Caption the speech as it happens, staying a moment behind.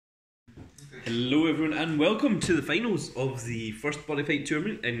Hello everyone and welcome to the finals of the first Buddyfight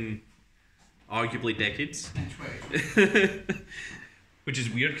tournament in arguably decades. Which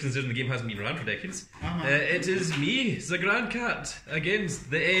is weird considering the game hasn't been around for decades. It is me, the Grand Cat, against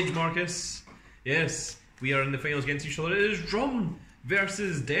the EdgeMarquis. Yes, we are in the finals against each other. It is Drum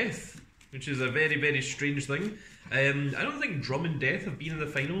versus Death, which is a very, very strange thing. I don't think Drum and Death have been in the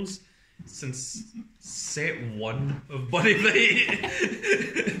finals since set 1 of Buddyfight.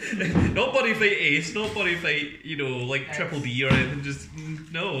 Not Buddyfight Ace, not Buddyfight, you know, like Triple B or anything, just,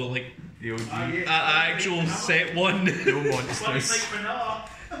 no, like, the OG. Actual set 1. No monsters.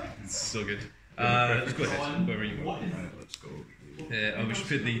 It's so good. Let's go ahead, wherever you want. Let's go. We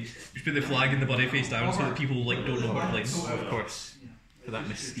should put the flag in the buddy face down so that people like don't know what we're playing. Of course. For that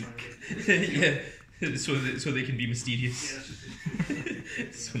mystique. Yeah. So they can be mysterious.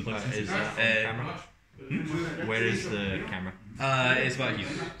 So Is that camera? Where is the camera? It's about you.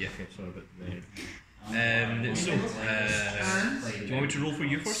 Yeah. Okay, sorry about there. Do you want me to roll for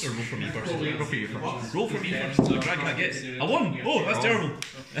you first or roll for me first? Roll for you first. Roll for me first. So Grand Cat gets a 1. Oh, that's terrible.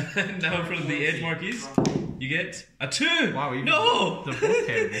 Now for the EdgeMarquis, you get a 2. Wow, no! They're both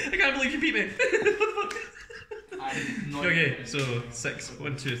terrible. I can't believe you beat me. What the fuck? Okay, so 6.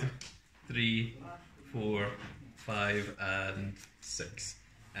 1, 2, 3, 4, 5, and 6.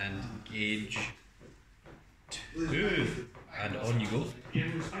 And gauge 2. And on you go.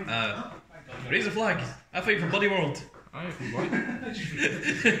 Raise a flag. I fight for Buddy World. What?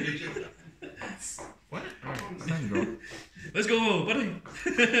 What? Stand draw. Let's go, Buddy.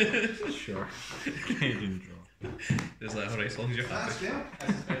 Sure. Canadian draw. Is that alright? As long as you're happy.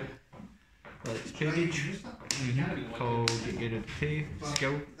 Well, it's page. Call get a T.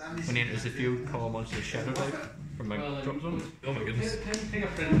 Skill. When he enters the field, call a monster shadow type from my drop zone. Oh my goodness. Take a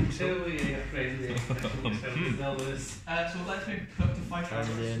friend, tell me a friend. So let's make up to 5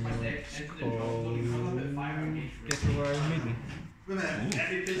 And then call get over maiden. When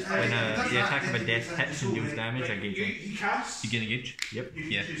the attack of a death hits and deals damage, I gauge it. You get a gauge? Yep.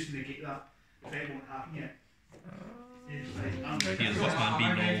 Yeah. Here's this man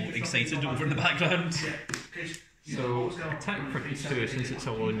being all excited over in the background. So, attack for 2, since it's a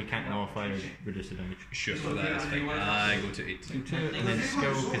 1, you can't nullify or reduce the damage. Sure, that is fine. I go to 8. 2, and then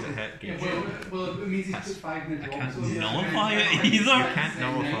skill, because it hit, gauge. Well, it means he's put 5 in the I can't nullify it either. You can't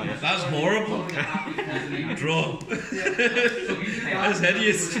nullify it. That's horrible. Draw. That's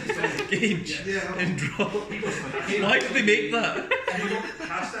hideous. Gauge and draw. Why did they make that?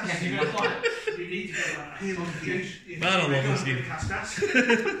 Man, I love this game.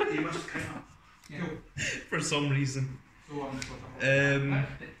 For some reason.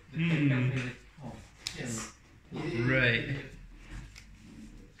 Right.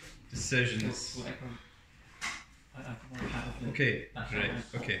 Decisions. Okay. Right.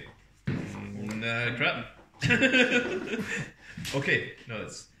 Okay. Crap. Okay. No,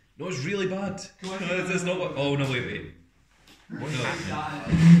 it's really bad. No, it's not what. Oh no! Wait. What's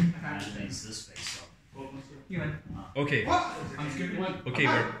happening? Okay. Okay,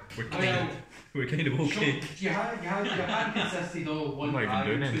 we're kind of okay. Your hand consisted of one I'm not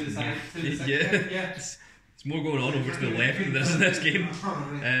even doing to the anything. side. Yeah. It's more going on over to the left than there is in this game.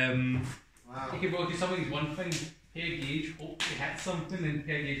 You can go do somebody's one thing, pay a gauge, hope they hit something, and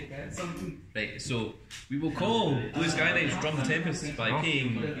pay a gauge, hope they hit something. Right, so we will call Blue Sky Knight's Drum the Tempest by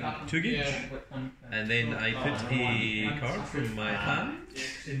paying 2 gauge, and then I put a card from my hand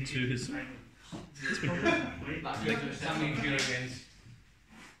into his. This would be That means you're against.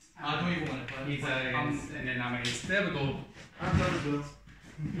 I don't even want to play. He's against, and then I'm against. There we go.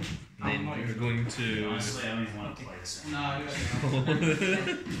 then we're going to. Honestly, I don't even want to play this one. No,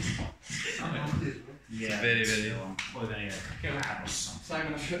 Yeah, very. Well, then, yeah.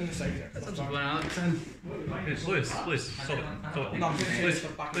 Simon, I'm putting this out there. That's absolutely Alex. Lewis, stop it. Stop it. No, I'm getting Lewis,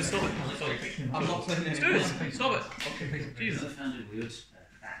 it back. Lewis, stop it. I'm not playing Let's it. do this. Stop it. Jesus. I found it weird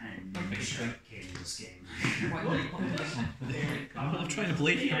that Batman came in this game. I'm not trying to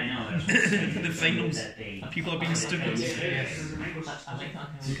blame you. Yeah, I know. The finals. People are being stupid.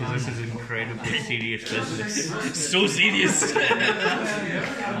 Because this is incredibly serious business. It's so serious.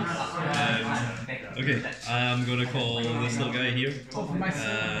 Okay, I'm going to call this little guy here.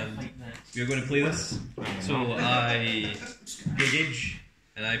 And we're going to play this. So I play gauge,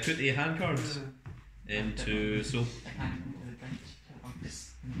 and I put a hand card into soul.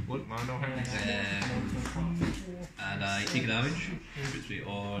 Look, man, no hands. And I take damage, puts me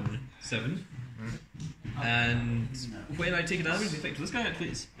on 7. And when I take damage, effect this guy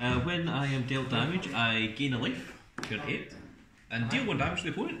please. When I am dealt damage, I gain a life, you're 8, and deal 1 damage to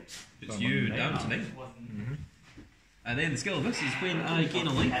the opponent. Puts you down to 9. And then the skill of this is when I gain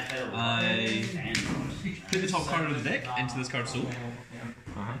a life, I put the top card of the deck into this card's soul.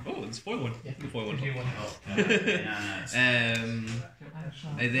 Oh, it's a foil one. The foil one.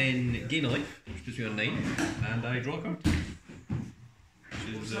 I then gain a life, which puts me on 9, and I draw a card. Which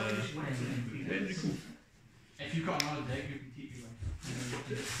is very cool. If you've got another deck, you can keep your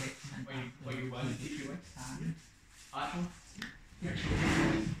life. Or you want to keep your life. Actual?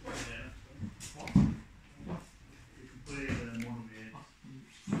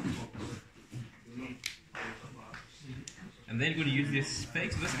 I'm then going to use the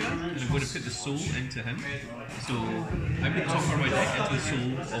effects of this guy, and I'm going to put the soul into him. So I put the top part of my deck into the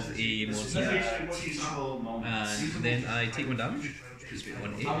soul of a monster, and then I take 1 damage, which puts me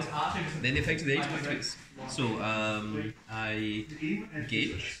on 8. Then the effect of the EdgeMarquis. So I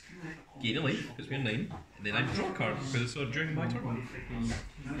gauge, gain a life, puts me on 9, and then I draw a card for the sword during my turn.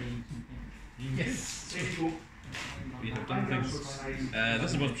 Yes. We have done things.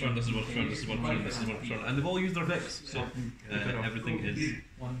 This is one turn, this is one turn, this is one turn, this is one turn, and they've all used their effects, so everything is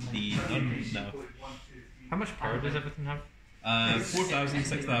done now. How much power does everything have? 4,000,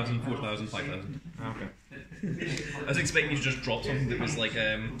 6,000, 4,000, 5,000. Okay. I was expecting you to just drop something that was like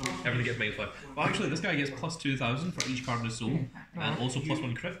everything gets -5. Well, actually, this guy gets plus 2,000 for each card in his soul, and also plus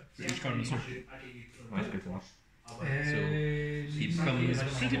 1 crit for each card in his soul. That's good to know. So he becomes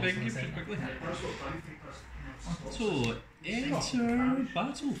pretty big pretty quickly. So, enter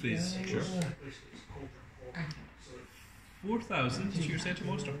battle phase. Sure. 4,000 to your center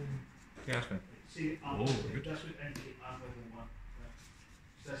monster. Yeah, that's fine. Oh, good.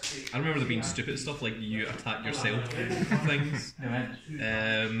 I remember there being stupid stuff like you attack yourself things.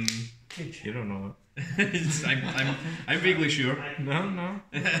 You don't know I'm vaguely sure. that. No.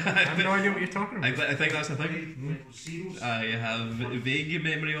 I have no idea what you're talking about. I think that's the thing. I have a vague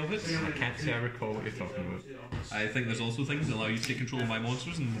memory of it. I can't say I recall what you're talking about. I think there's also things that allow you to take control of my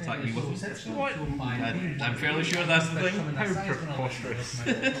monsters and attack me with them. What? I'm fairly sure that's the thing. How preposterous.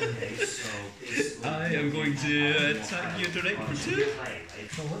 I am going to attack you direct for 2.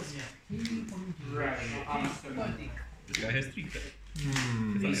 This guy has 3 crit.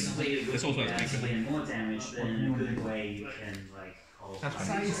 This also has 3 crit. More damage than in a good way you can like call. That's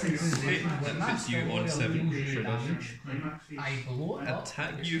fine. Okay, that puts you on 7. Sure does. I blow it up.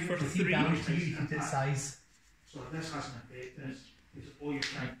 Attack you for 3. Size. So this has an effect. It's all your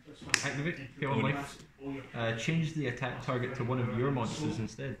time. Activate. Pay 1 life. Change the attack target to one of your monsters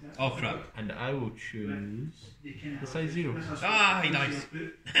instead. Oh crap. And I will choose the size 0. Ah, he dies.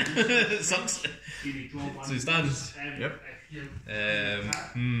 Sucks. So he stands. Yep.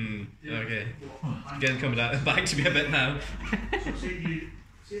 Okay. Again, coming back to me a bit now.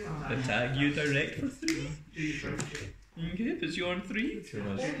 Attack you direct for 3. Okay, puts you on 3. Sure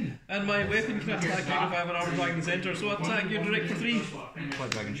does. And my weapon can attack you if I have an armor bag in the centre, so attack you direct for 3.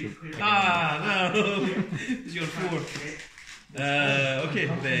 White dragon shield. Ah, no! Puts you on 4. Okay,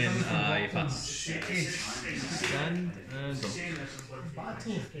 then I pass. Stand and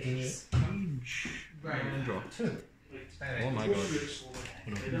draw. And draw. Oh my god. This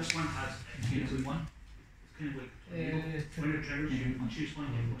one has one. Kind of like when you're triggers, you choose one.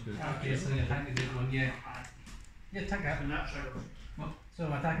 Okay, so the attack is one, yeah. Yeah, attack that. And that trigger. So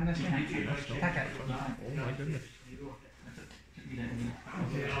I'm attacking this one. Attack it. Oh my goodness. So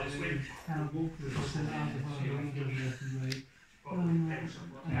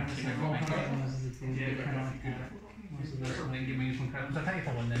attack it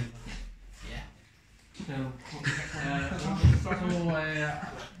for 1 then. Yeah. So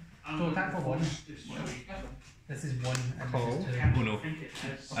attack for 1. This is 1 and Call. this is 2. Oh no.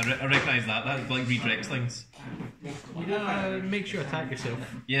 I recognise that. That like redirects things. Makes you attack yourself.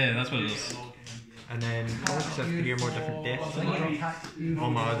 Yeah, that's what it is. And then also have 3 or more different deaths.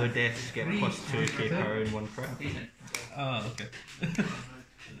 All my other deaths get plus 2k power and 1 crit. Ah, okay.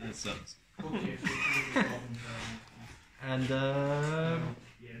 That sucks. And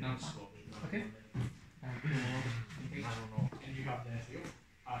Okay.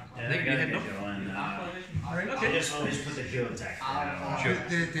 I think you head up. I just always put the heal attack down. Sure.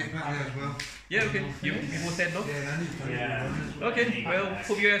 as well. Yeah, okay. You both head up. Yeah. Okay, well,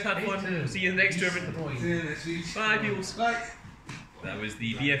 hope you guys had fun. See you in the next tournament. Bye, people. Bye. That was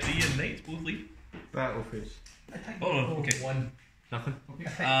the BFG and Knights both leave. battle phase. Oh, no, okay. 1. Nothing.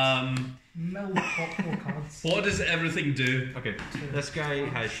 Mill top 4 cards. What does everything do? Okay, this guy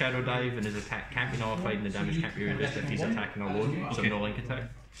has Shadow Dive and his attack can't be nullified and the damage can't be reduced if he's attacking alone, so Okay. no link attack.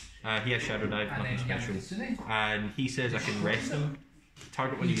 He has Shadow Dive, And then nothing you get special. Sune. And he says I can rest him,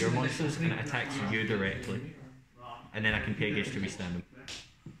 target one of your monsters, and it attacks you directly. And then I can pay a gauge to restand him.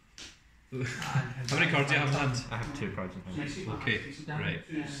 How many cards do you have in hand? I have 2 cards in hand. Okay, right.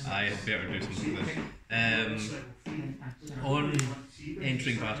 I had better do something with this. On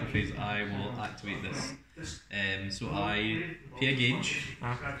entering battle phase, I will activate this. So I pay a gauge,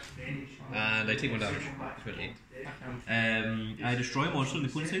 and I take 1 damage. That's 8. I destroy a monster on the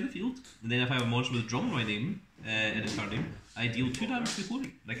opponent's side of the field, and then if I have a monster with drum in my name, in its card name, I deal 2 damage to the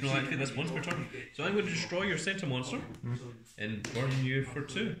opponent. I can only activate this once per turn. So I'm going to destroy your center monster and burn you for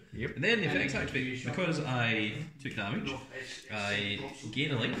 2. Yep. And then the effects activate. Because I took damage, I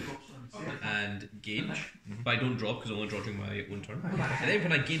gain a life and gauge, but I don't drop because I only draw during my own turn. And then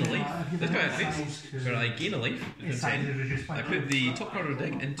when I gain a life, this guy activates, where I gain a life, I put the top card of the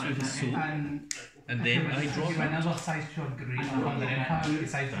deck into his soul, and then I draw a card.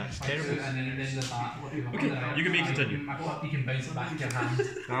 Okay, you can make continue. You can bounce it back to your hand.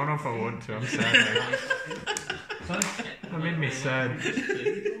 I don't know if I want to, I'm sad now. That made me sad.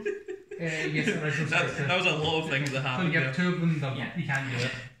 Yes, original That was a lot of things that So happened. you have 2 of them, you can't do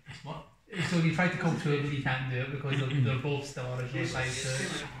it. What? So you try to call 2 of them, you can't do it because they're both still original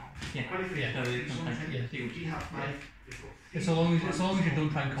size. So long as you don't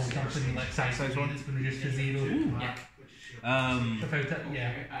try and call something like size 1, it's going to reduce to 0. Without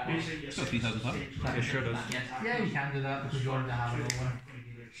it, it's got 3,000 power. It sure does. Yeah, you can do that because you already have another one.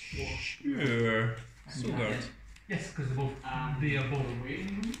 Sure. So good. Yes, because they are both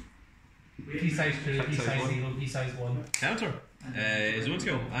P size 2, P size 0, P size 1. Counter. His own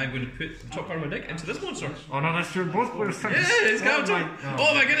skill. I'm going to put the top card of my deck into this monster. Oh no, that's true. Both players think. Yeah, it's counter.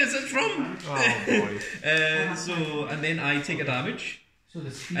 Oh my goodness, it's from. Oh boy. So, and then I take a damage.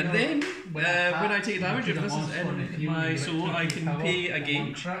 And then, when I take a damage, if this is in my soul, I can pay a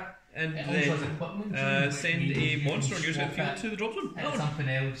gauge. And then send a monster on your side of the field to the drop zone. Something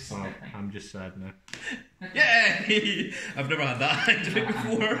else. Oh, I'm just sad now. Yay! I've never had that activate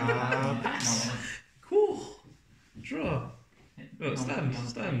before. Cool. Draw. Oh, stand.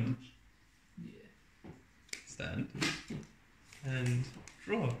 Stand. And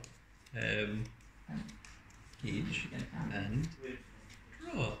draw. Gauge. And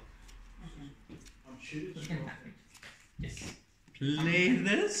draw. Yes. Play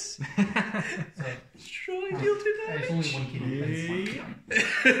this. Destroy, deal 2 damage. It's only 1 key.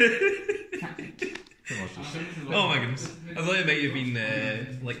 Oh my goodness. I thought it might have been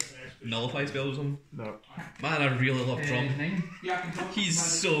like nullify spells or something. No. Man, I really love Drum. He's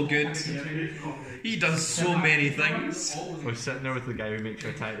so good. He does so many things. I was sitting there with the guy who makes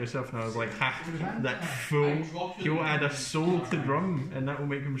you attack yourself, and I was like, ha, that fool. He'll add a soul to Drum, and that will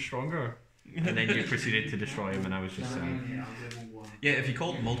make him stronger. And then you proceeded to destroy him, and I was just saying. Yeah, if you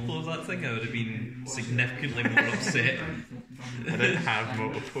called multiple of that thing, I would have been significantly more upset. I didn't have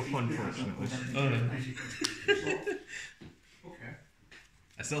multiple, unfortunately. Oh no.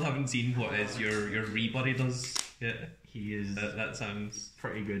 I still haven't seen what is your re-buddy does yet. He is. That sounds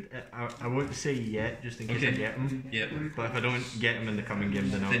pretty good. I won't say yet, just in case I get him. Yeah. But if I don't get him in the coming game,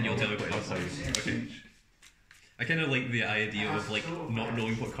 then you'll tell me what I'll it tell you. is. Okay. I kind of like the idea of like not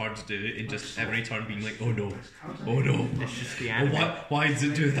knowing what cards do and just every turn being like, oh no, oh no. It's just the anime. Why does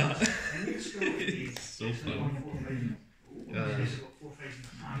it do that? It's so fun.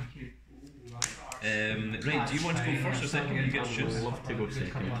 Right, do you want to go first or second? You get to choose. I'd love to go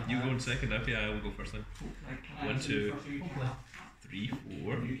second. You go second. Okay, I will go first then. 1, 2, 3,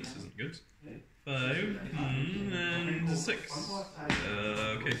 4. This isn't good. 5 and 6.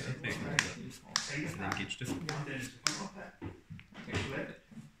 Okay, I think and then gauge 2.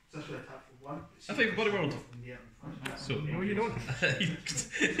 I think Body World. So no, you don't.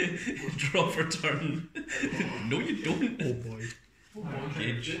 Draw for turn. No, you don't. Oh boy.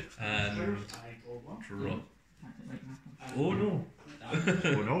 Gauge and draw. Oh no.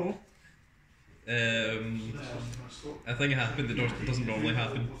 Oh no. A thing happened that doesn't normally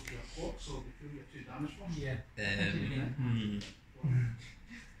happen. Yeah.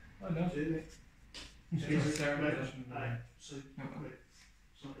 Oh no.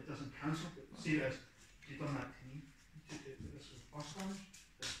 So it doesn't cancel. See this? You've done that to me. This was the first damage.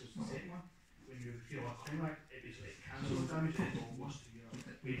 This was the second one. When you feel a climax, it basically cancels the damage. It almost to your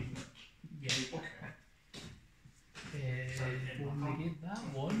waiting. Yeah. Okay. Negate that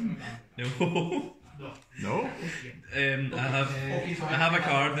one. No. No. I have a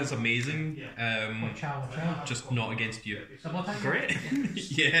card that's amazing. Watch out. Just not against you. Great.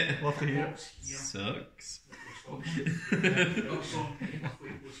 Yeah. Love to hear. Sucks.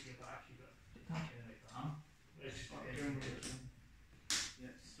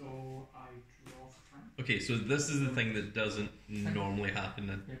 Okay, so this is the thing that doesn't normally happen.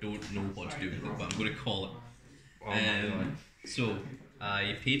 I don't know what to do with it, but I'm going to call it. Oh my God. So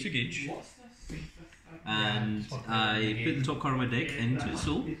I pay to gauge, What's this? and I put the top card of my deck into its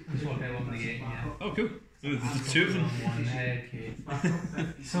soul. This one along the game, yeah. Oh, cool. There's two of them. Okay.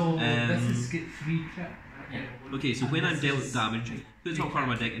 So this is get 3 crit. Okay, so when I'm dealt damage, put the top card of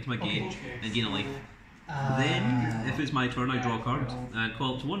my deck into my gauge and gain a life. Then, if it's my turn, I draw a card and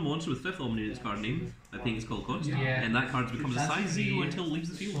call up to one monster with 5th Omni in its card name by paying its call cost, and that card becomes a size 0 until it leaves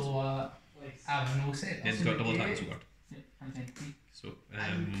the field. So I have no set. And it's got double attack card. So,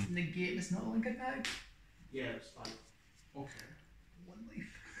 negate is not link attack. Yeah, it's like, okay. 1 life.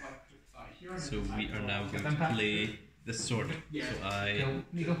 So we are now going to play this sword. So I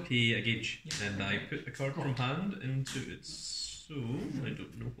pay a gauge and I put a card from hand into its soul. I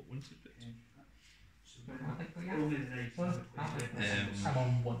don't know what one to put. I'm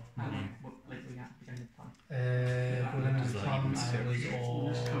on 1.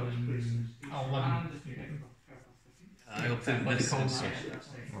 I'll put this also.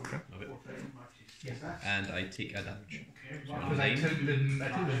 Okay. And I take a damage. Because I took the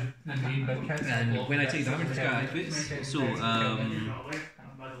main big hit. And when I take damage, this guy activates. So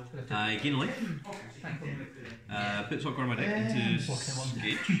I gain a life. Put top card of my deck into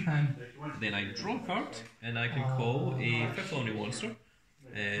gauge. Then I draw a card, and I can call a 5th Omni monster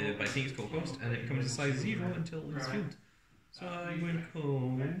by paying its call cost, and it becomes a size 0 until it leaves field. So I'm going to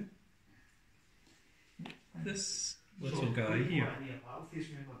call this little guy here.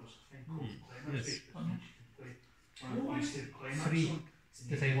 Yes. 3.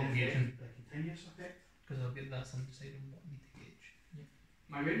 Decide what gauging. Because I'll get this and decide on what I need to gauge.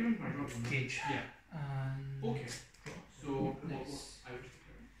 My red one, my drop one. Gauge. Yeah. And Okay. So, next. I would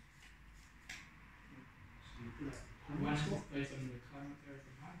one is based on the climate area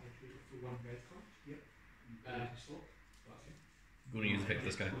from hand, I trade it for 1 red card. Yep. Stop. I'm going to use the pick of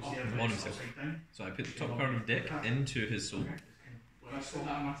this guy on himself. So I put the top card of the deck into his soul,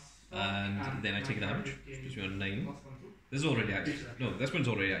 and then I take a damage, which puts me on 9. This is already active. No, this one's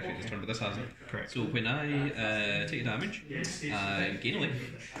already active this turn, but this hasn't. Correct. So when I take a damage, I gain a life,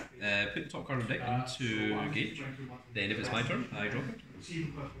 put the top card of the deck into gauge. Then if it's my turn, I drop it.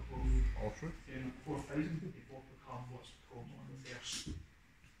 All true.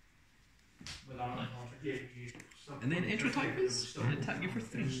 And then enter attack phase, and attack you for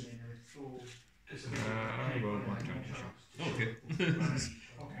 3. I will black jump. Oh, okay.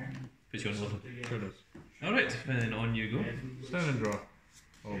 Puts you on level. Sure does. Alright, then on you go. Stand and draw.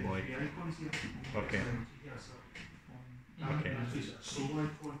 Oh boy. Okay. Okay.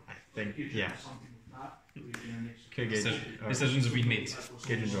 I think, yeah. Okay, gauge. Decisions have been made.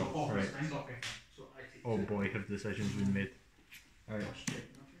 Gauge and draw. Alright. Oh boy, have decisions been made. Alright.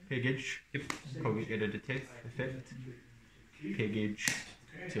 Okay, gauge. Yep. Probably get a detect effect. Okay, gauge.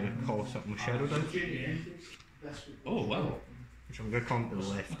 To call something with Shadow Dance. Oh, wow. Which I'm going to come to the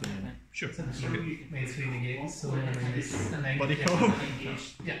left and then. Sure. Okay. Made 3 negates, so and then Buddy call.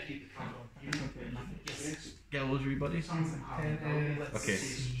 Yeah. Get all those wee buddies. Let's Okay,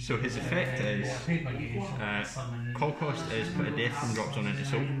 see. so his effect is Paid my gauge. call cost is put a death from drop zone into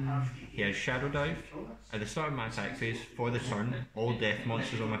soul. He has Shadow Dive. At the start of my attack phase, for the turn, all death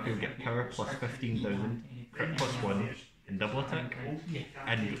monsters on my field get power plus 15,000, crit plus 1, and double attack.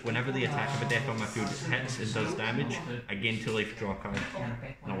 And whenever the attack of a death on my field hits and does damage, I gain 2 life, draw a card.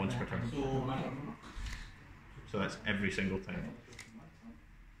 Not once per turn. So that's every single time.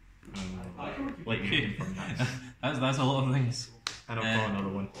 Let me confirm that. That's a lot of things. And I'll call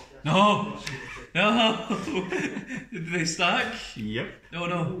another one. No! No! Did they stack? Yep. No,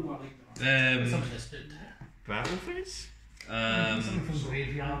 no. Battle phase? Something from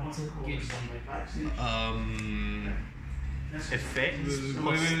graveyard to gauge Effects Wait,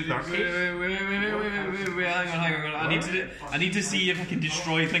 plus 30. hang on. I need to see if I can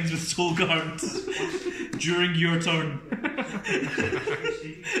destroy things with soul guards during your turn.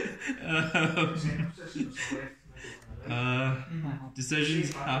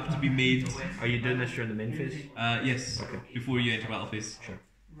 Decisions have to be made. Are you doing this during the main phase? Yes. Okay. Before you enter battle phase. Sure.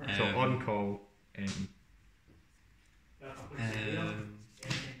 So on call.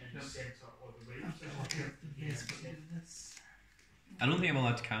 I don't think I'm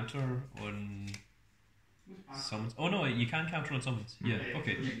allowed to counter on summons. Oh no, you can counter on summons. Yeah,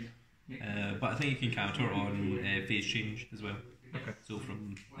 okay. But I think you can counter on phase change as well. Okay. So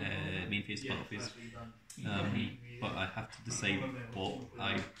from main phase to battle phase. But I have to decide what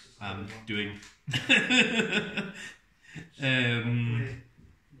I am doing.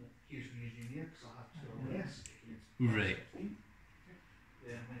 Right.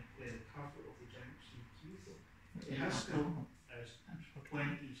 It has still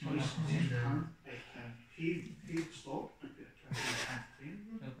when he's using it can pay the stop and put a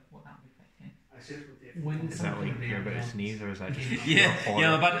Is that like you're about to sneeze, or is that just Yeah,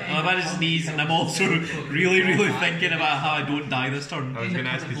 I'm about to sneeze, and I'm also really thinking about how I don't die this turn. I was going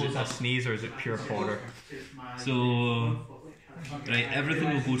to ask, is it a sneeze or is it pure horror? So, right, everything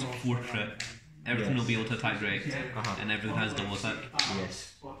will go to 4 crit, everything will be able to attack direct, and everything has double attack.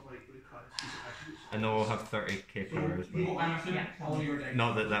 Yes. And they'll all have 30k power as well.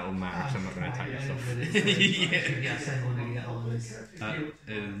 Not that that will matter, so I'm not going to attack your stuff. That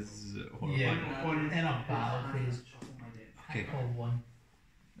is horrifying. In a battle phase, Okay. call 1.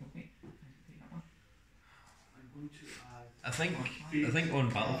 I think on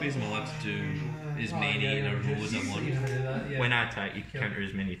battle phase I'm allowed to do as many in a row as I want. When I attack, you can counter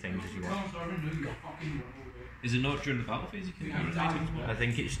as many times as you want. Is it not during the battle phase you can counter as many times? I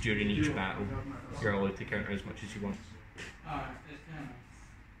think it's during each battle. You're allowed to counter as much as you want.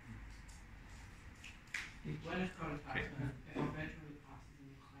 Okay.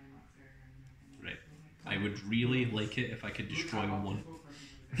 Right. I would really like it if I could destroy one.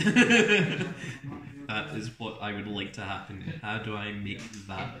 That is what I would like to happen. How do I make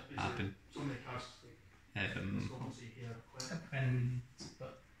that happen?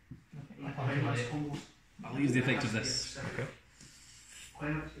 I'll use the effect of this. Okay.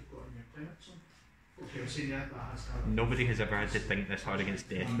 Nobody has ever had to think this hard against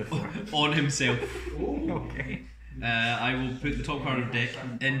death before. On himself. Okay. I will put the top card of deck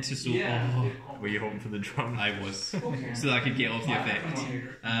into so. Oh, Were you hoping for the drum? I was. So that I could get off the effect.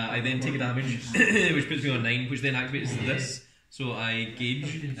 I then take a damage, which puts me on 9, which then activates this. So I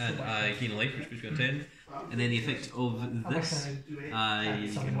gauge and I gain a life, which puts me on 10. And then the effect of this, I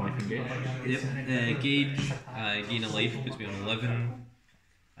gauge, I gain a life, puts me on 11.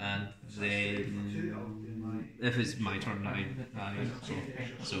 And then, if it's my turn, I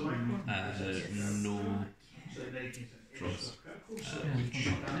so no draws.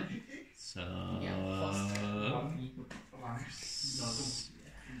 So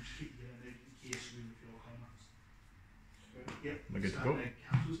Am I good to go?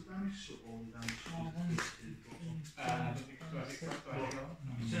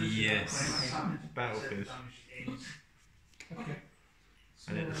 Yes. Battle phase.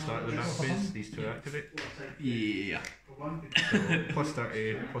 And at the start of the battle phase, these two activate. Yeah. So plus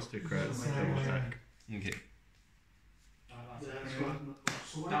 30, plus 2 crit, double attack. Okay.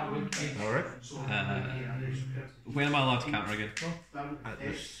 Alright. When am I allowed to counter again? At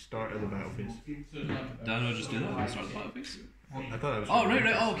the start of the battle phase. Did I not just do that at the start of the battle phase? I thought that was. Oh,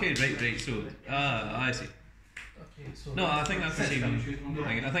 right. Oh, okay. Right. So, I see. No, I think that's the same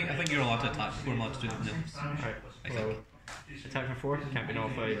thing. I think you're allowed to attack before I'm allowed to do anything else. Alright. I Well, think. attack for 4, can't be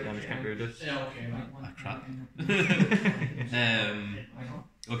nullified, damage can't be reduced. Ah, crap.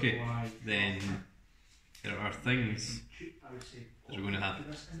 Okay, then there are things that are going to happen.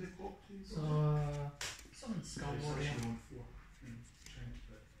 So, summon Skull Warrior.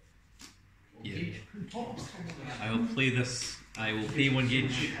 Yeah. I will play this. I will pay 1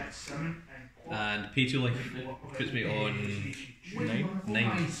 gauge and pay 2 life. Puts me on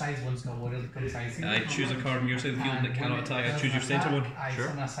 9. Size 1 Skull Warrior becomes size 6. I choose a card on your side of the field that cannot attack. I choose your centre one. Sure.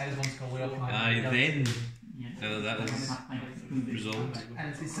 Summon a size 1 Skull Warrior. I then. That is resolved. And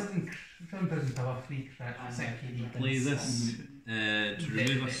it's a 7,000 power, 3 crit, 6 KD. Play this to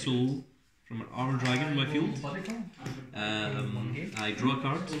remove a soul from an armor dragon in my field. I draw a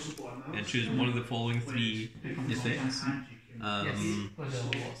card and choose one of the following 3 effects.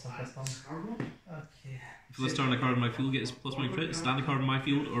 For this turn, a card in my field gets plus 1 crit. Stand a card in my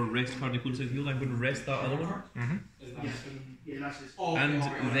field or rest a card in the opponent's side of the field. I'm going to rest that other one. And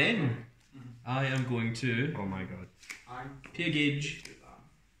then I am going to Oh my god. pay a gauge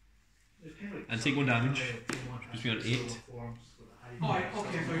and take 1 damage. Puts me on 8.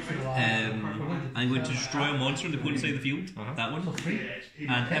 I'm going to destroy a monster on the opponent's side of the field. That one.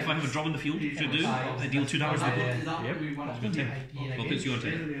 And if I have a drum in the field, which I do, I deal 2 damage to the opponent. Yep. Puts me on 10. Well, puts you on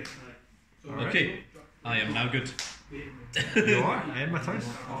 10. Okay, I am now good. You are? I end my turn.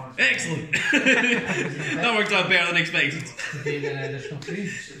 Excellent! That worked out better than expected.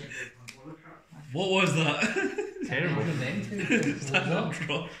 What was that? Terrible. That not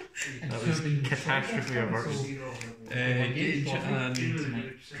drop. That was catastrophe averted. Gauge and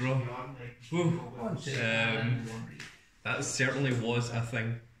draw. Whew. That certainly was a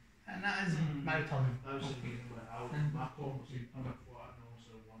thing. And that is my turn.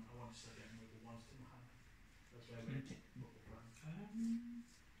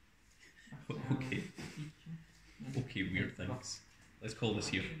 Okay. Okay, weird things. Let's call this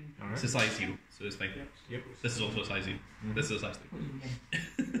here. Alright. It's a size 0, so it's fine. Yep. This is also a size 0. This is a size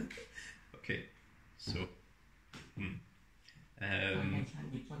 3. Okay, so.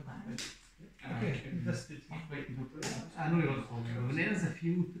 Okay, this I know you're not calling but there's a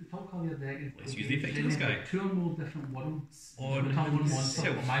few at the top card of your deck. Let's use the effect of this guy. Two or more different worlds On become one himself.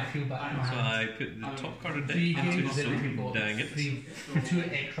 monster on my field back in So my I put the top card of deck three into games the that soul. we've got. Dang it. Two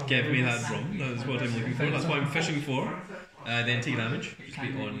extra Give me worlds. that drum. That's what I'm looking for. That's what I'm fishing for. Then take damage. Just be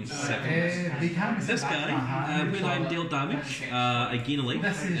on 7. They can be This sent back to my guy, hand, when I deal damage, I gain a life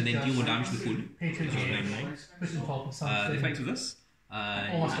This is and then deal just more damage to the opponent. pay to Which is gain, 9/9. push on top of The something. effect of this,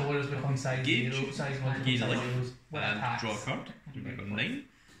 Almost I always become size Gauge, 0, size 1, gain a size life, 0s, with and attacks. draw a card. Do back on 9.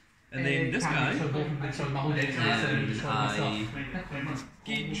 And then this Can guy, be so both of them, so my whole deck is I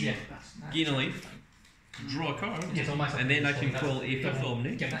gauge, gain a life, draw a card, and then I can call a 5th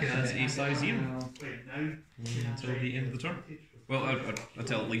Omni as a size 0 until the end of the turn. Well,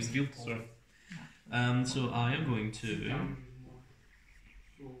 until it leaves the field, sorry. So I am going to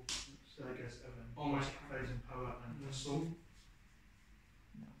almost 1,000 power and a soul.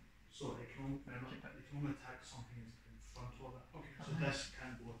 So it can only attack something in front of it. Okay. So this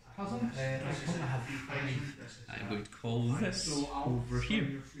can go attack. Puzzle? I think I have 3,000. I'm going to call this over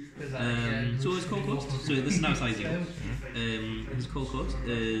here. Is that, So its call cost. So this is now size 0. His call cost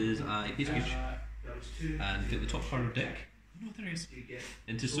is I pay Skitch and put the top card of deck. No, there he is.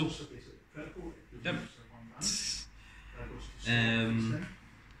 Into soul. Yep. And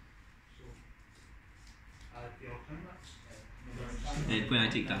when I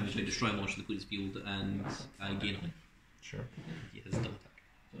take damage, I destroy a monster in the opponent's field and I gain a life. Sure. He has double attack.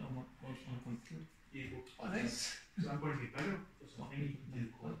 Oh, nice. I'm going to be better. There's nothing you can do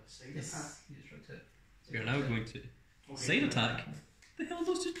called a side attack. Yes, you just wrote it. We are now going to side attack. The hell are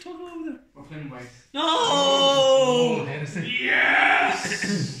those two talking over there? We're playing white. No! Oh, heresy.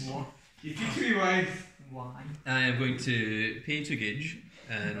 Yes! You teach me white. Why? I am going to pay to gauge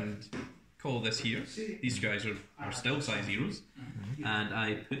and call this here. These guys are still size 0s. And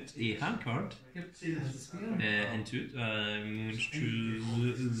I put a hand card into it. I'm going to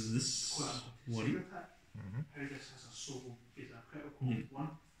choose this one. How this has a soul is a critical one.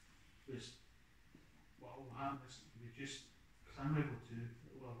 Which what will happen is we just because I'm able to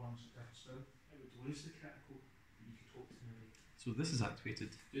well one's a different spell, it would waste the critical and you could hope to maybe So this is activated.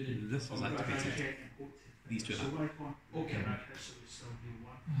 This is activated. check and hope to These two soul icon. Okay. And that hits, so we still do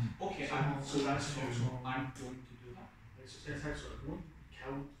one. Okay, So that's also I'm going to do that. it's actually one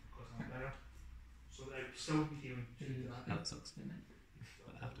killed because I'm better. So I would still be healing to do that. No, that sucks. But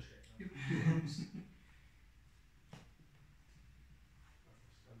I have to.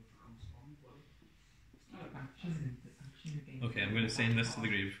 Okay, I'm going to send this to the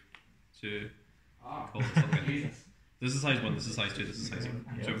grave to call this up again. This is size 1, this is size 2, this is size 0.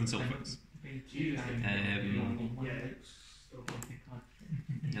 So everything's still fixed.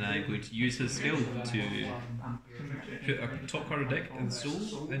 And I'm going to use his skill to put a top card of deck and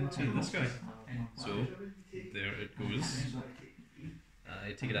soul into this guy. So there it goes.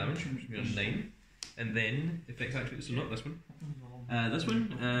 I take a damage, which is 9. And then, effects activate, so not this one. This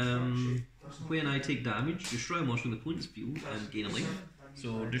one, when I take damage, destroy a monster in the opponent's field and gain a life.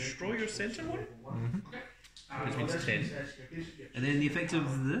 So destroy your center one, which means 10. And then the effect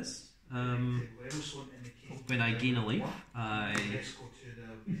of this, when I gain a life, I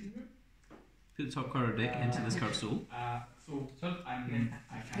put the top card of deck into this card's soul. I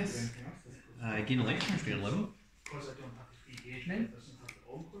gain a life, which is 11. Because I don't have the free gauge, it doesn't have the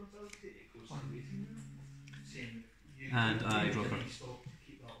encore ability, it goes to the And I draw a card.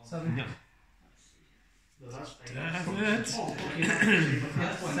 Yeah. No, that's fine. Damn it. Oh, okay.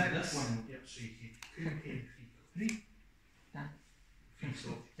 That's one. This one. Yep, so you could pay 3. 3? So,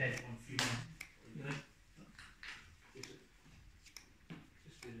 Dead. on 3.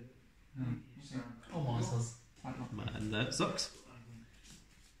 Just do it. Oh, monsters. Man, that sucks.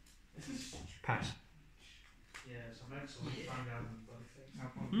 Pass. Yeah, it's a mix of Vanguard and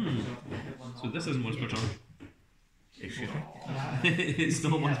Buddyfight. So this isn't once per turn. Excuse me. It's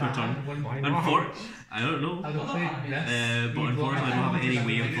not once per turn. I don't know. I don't play this. But unfortunately, I don't have any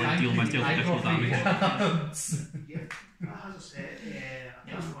way of dealing myself additional damage. Yeah, that has a set.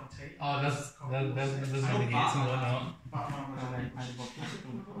 That's one type. Oh, this negates and whatnot. Batman was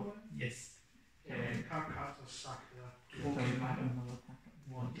Yes. Carter sack there.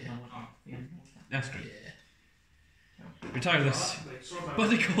 That's great. Retire this. But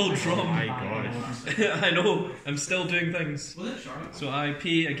Bloody cold Oh drum. my god. I know, I'm still doing things. Was it Charlotte? So I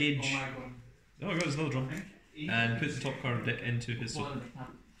pay a Oh gauge. my god. Oh my god, there's another drum. And put the top card of deck into his soul.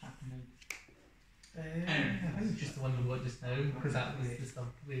 I think it's just the one we got just now, because that was the stuff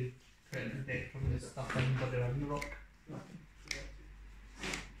we created the deck from the stuff in, but they're in the rock.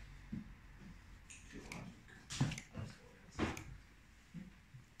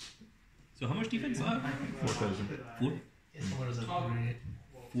 So how much defense is that? 4,000.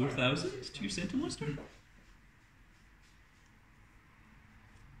 4,000 to your center monster?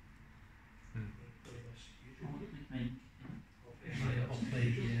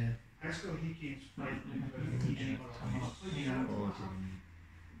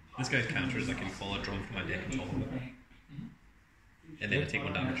 This guy's counter is I can call a drum from my deck and top of it. And then I take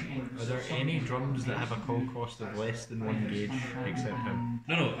 1 damage. Are there any drums that have a call cost of less than 1 gauge except him?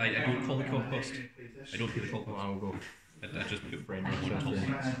 No, I don't call the call cost. I don't pay the call Well, cost. I'll go. I just put Brain one trust top.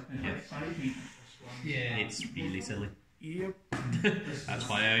 then. Yeah. It's really silly. Yep. That's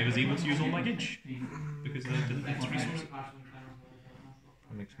why I was able to use all my gauge. Because I didn't have to resource it.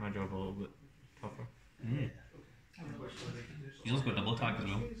 That makes my job a little bit tougher. Mm. He's also got double attack as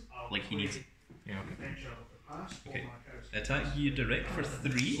well. Like he needs. Yeah, okay. Okay. Attack you direct for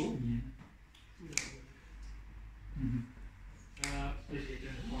 3.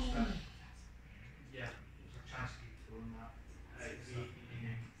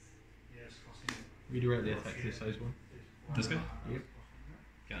 Redirect the attack to the size 1. This guy? Yep.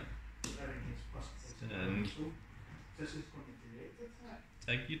 Can. And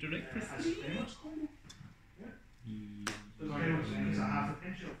attack you direct for 3.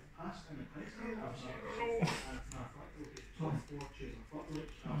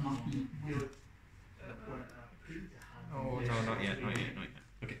 Oh, no, not yet.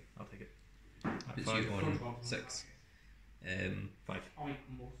 Okay. I'll take it. Puts you on 6. 5.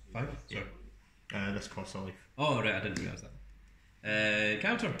 5? Sorry. This costs a life. Oh, right, I didn't realise that.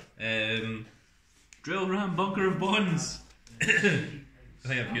 Counter. Drill Ram Bunker of Bonds. I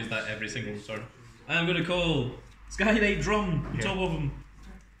think I've used that every single turn. I'm going to call Sky Knight Drum on top of him.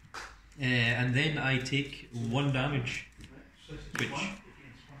 And then I take 1 damage, which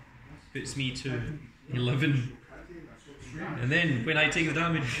puts me to 11. And then when I take the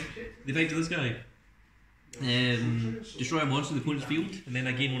damage, the effect of this guy, destroy a monster in the opponent's field, and then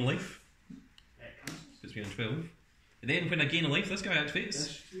I gain 1 life. Puts me on 12. And then when I gain a life, this guy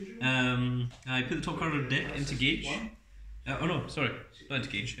activates. I put the top card of the deck into Gauge. Oh no, sorry, not into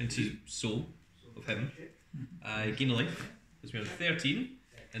Gauge, into Soul of him. I gain a life, puts me on 13,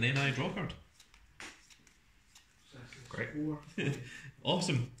 and then I draw a card. Great.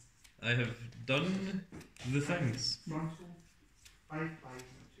 Awesome. I have done the things.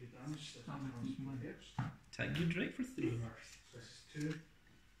 Attack you direct for 3.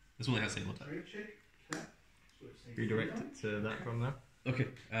 This only has single attack. Redirect it to that drum there. Okay,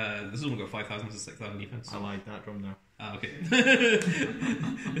 this has only got 5,000, this is 6,000 defense. I like that drum now. Ah, okay.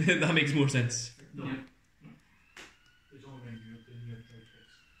 That makes more sense.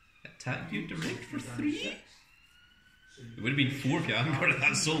 Attack you direct for 3? It would have been 4 if you hadn't got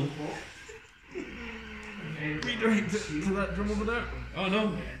that soul. Redirect it to that drum over there. Oh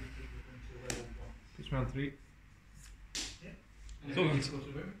no. Puts me on 3. So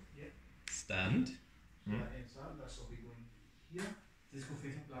stand.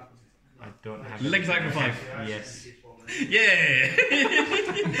 I don't have Leg attack for 5. Yes. Yeah!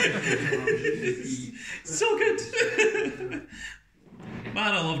 So good!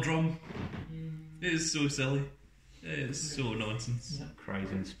 Man, I love drum. It is so silly. It is so nonsense.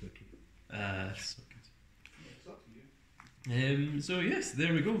 Cries and spooky. So good. So yes,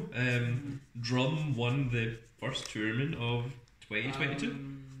 there we go. Drum won the first tournament of 2022,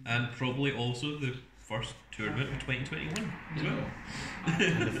 and probably also the first tournament of 2021 as well.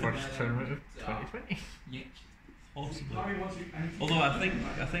 And the first tournament of 2020. Possibly. Although I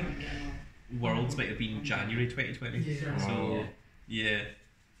think Worlds might have been January 2020. So yeah.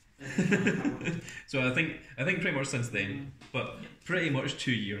 So I think pretty much since then, but pretty much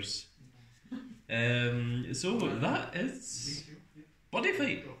 2 years. So that is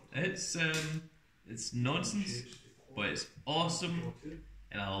Buddyfight. It's nonsense, but it's awesome,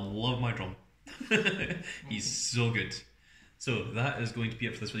 and I love my drum. He's so good. So that is going to be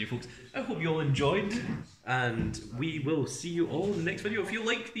it for this video, folks. I hope you all enjoyed, and we will see you all in the next video. If you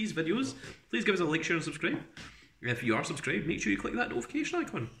like these videos, please give us a like, share and subscribe. If you are subscribed, make sure you click that notification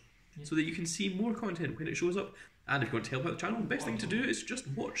icon so that you can see more content when it shows up. And if you want to help out the channel, the best thing to do is just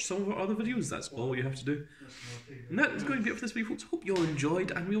watch some of our other videos. That's all you have to do. And that is going to be it for this video, folks. Hope you all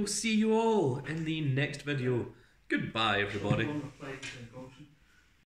enjoyed, and we will see you all in the next video. Goodbye, everybody.